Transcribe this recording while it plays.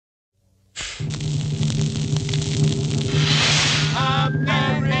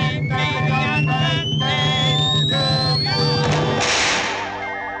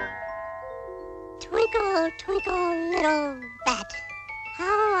twinkle, little bat,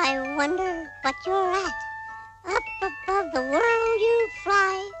 how I wonder what you're at. Up above the world you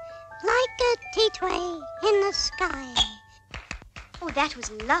fly, like a tea-tray in the sky. Oh, that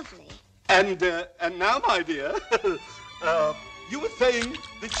was lovely. And now, my dear, you were saying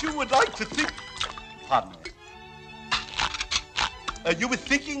that you would like to think... Pardon me. You were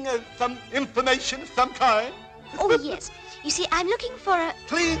seeking some information of some kind? Oh, yes. You see, I'm looking for a...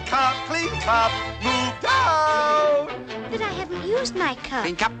 Clean cup, move down! But I haven't used my cup.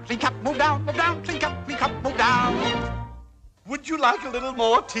 Clean cup, move down, clean cup, move down. Would you like a little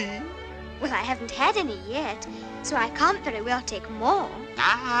more tea? Well, I haven't had any yet, so I can't very well take more.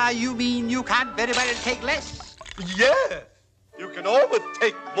 Ah, you mean you can't very well take less? Yes, you can always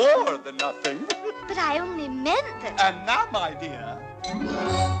take more than nothing. But I only meant that... And now, my dear,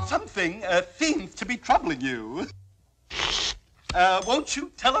 something seems to be troubling you. Won't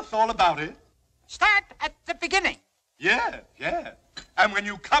you tell us all about it? Start at the beginning. Yeah. And when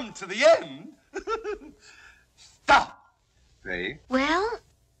you come to the end, stop. See? Well,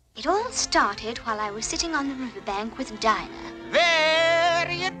 it all started while I was sitting on the riverbank with Dinah.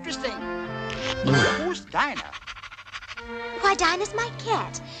 Very interesting. Who's Dinah? Why, Dinah's my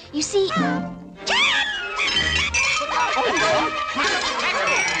cat. You see... No.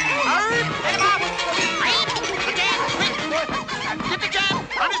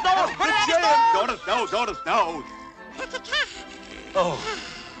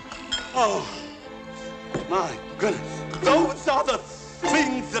 Oh, my goodness. Those are the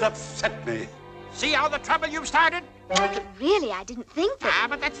things that upset me. See all the trouble you've started? But really, I didn't think that... Ah,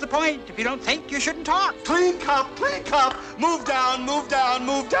 but that's the point. If you don't think, you shouldn't talk. Clean cup. Move down. But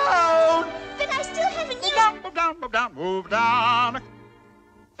I still haven't used... Move down.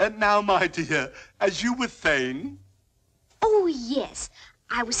 And now, my dear, as you were saying... Oh, yes.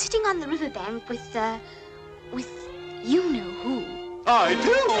 I was sitting on the riverbank with you know who. I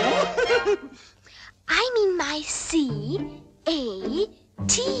do. I mean my C-A-T.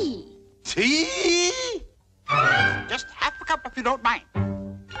 Tea? Just half a cup if you don't mind.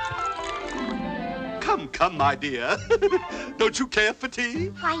 Come, my dear. Don't you care for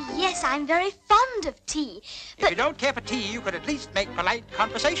tea? Why, yes, I'm very fond of tea. If you don't care for tea, you could at least make polite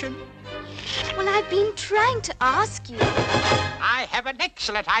conversation. Well, I've been trying to ask you. I have an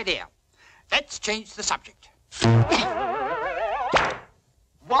excellent idea. Let's change the subject.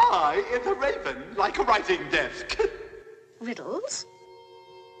 Why is a raven like a writing desk? Riddles?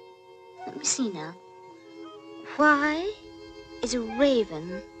 Let me see now. Why is a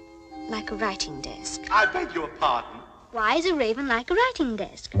raven like a writing desk? I beg your pardon. Why is a raven like a writing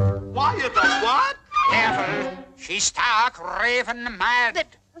desk? Why is a what? Careful. She's stark raven mad.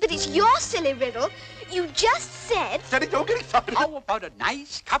 But it's your silly riddle. You just said... Steady, don't get excited. How about a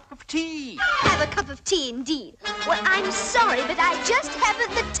nice cup of tea? Have a cup of tea, indeed. Well, I'm sorry, but I just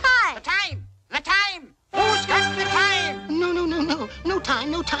haven't the time. The time. Who's got the time? No. No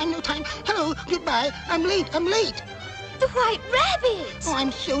time. Hello, goodbye. I'm late. The White Rabbit. Oh,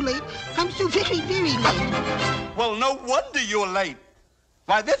 I'm so late. I'm so very, very late. Well, no wonder you're late.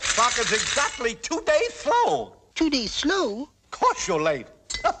 Why, this clock is exactly 2 days slow. 2 days slow? Of course you're late.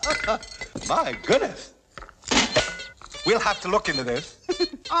 My goodness. We'll have to look into this.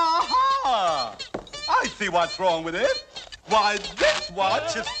 Aha! I see what's wrong with it. Why, this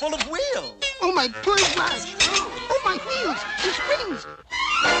watch is full of wheels. Oh, my poor watch. Oh, my wheels. The springs.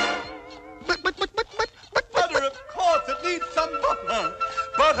 But. Butter, of course. It needs some butter.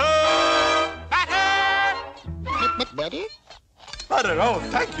 Butter! But butter? Butter. Oh,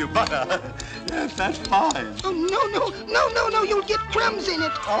 thank you, butter. Yes, that's fine. Oh, no. You'll get crumbs in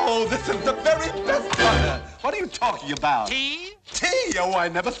it. Oh, this is the very best butter. What are you talking about? Tea? Tea? Oh, I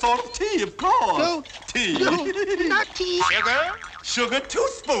never thought of tea, of course. No. Tea. No, not tea. Sugar? Sugar, 2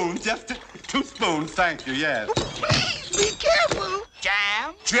 spoons. Just 2 spoons, thank you, yes. Oh, please, be careful.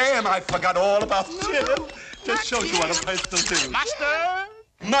 Jam? Jam, I forgot all about jam. not Just shows you jam. what a place to do. Mustard?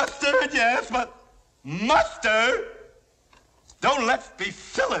 Mustard, yes, but mustard? Don't let's be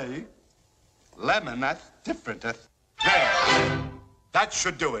silly. Lemon, that's different. There. That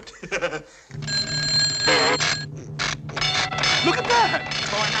should do it. Look at that.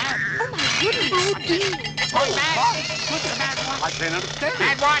 Going mad. Oh, my goodness. Oh, dear. It's going mad. What's the mad watch? I can't understand.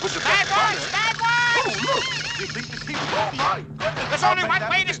 Bad watch. With the Bad watch. butter. Bad watch. Oh, look. You think the tea... Oh, my goodness. There's only one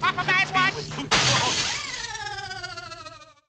way to stop a bad watch.